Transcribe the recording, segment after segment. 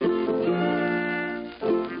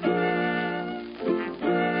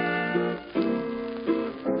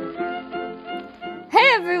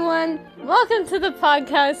Welcome to the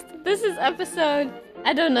podcast. This is episode,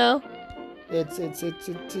 I don't know. It's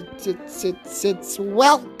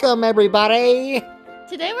welcome, everybody.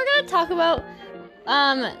 Today we're going to talk about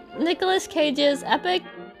Nicolas Cage's epic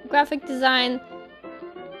graphic design,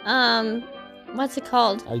 what's it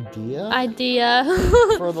called? Idea.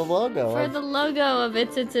 For the logo. For the logo of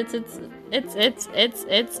it's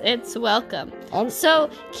welcome. So,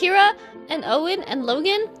 Kira and Owen and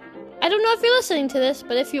Logan, I don't know if you're listening to this,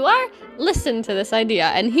 but if you are, listen to this idea,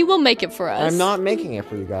 and he will make it for us. I'm not making it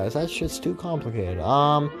for you guys. That shit's too complicated.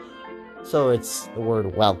 So it's the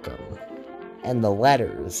word welcome. And the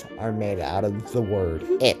letters are made out of the word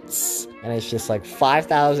it's. And it's just like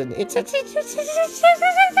 5,000 it's.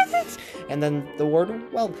 And then the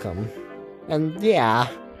word welcome. And yeah.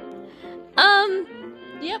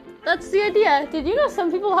 Yep, that's the idea. Did you know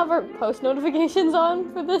some people have our post notifications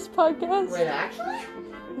on for this podcast? Wait, actually?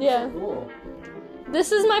 Yeah. Cool.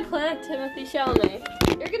 This is my planet, Timothy Chalamet.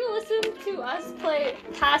 You're gonna listen to us play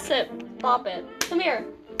Pass It, Bop It. Come here.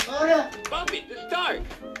 Oh, yeah. Bump it to start.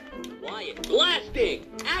 Quiet. Blasting.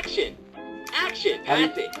 Action. Action.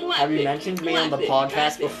 Pass it. Blast Have you it. mentioned me on the Blast it. podcast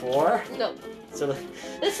Pass it. before? No. So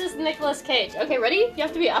This is Nicolas Cage. Okay, ready? You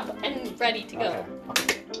have to be up and ready to go.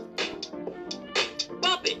 Okay.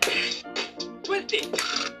 Bump it. Twist it.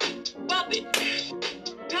 Bump it.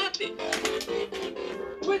 Pass it.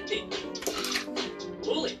 Twist it.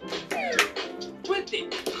 Pull it. Twist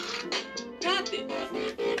it. Pass it.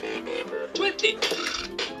 Twist it.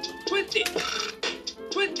 Twist it.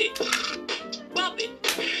 Twist it. Bump it.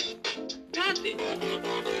 Pass it.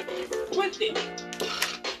 Twist it.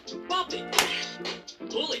 Bump it.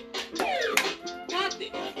 Pull it. Pass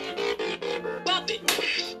it. Bump it.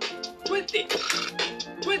 Twist it.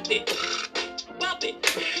 Twist it. Bump it.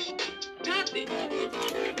 Pass it.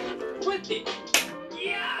 Twist it.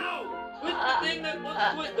 Yow! Twist the thing that looks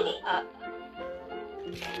twistable.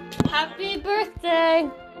 Happy birthday!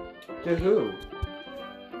 To who?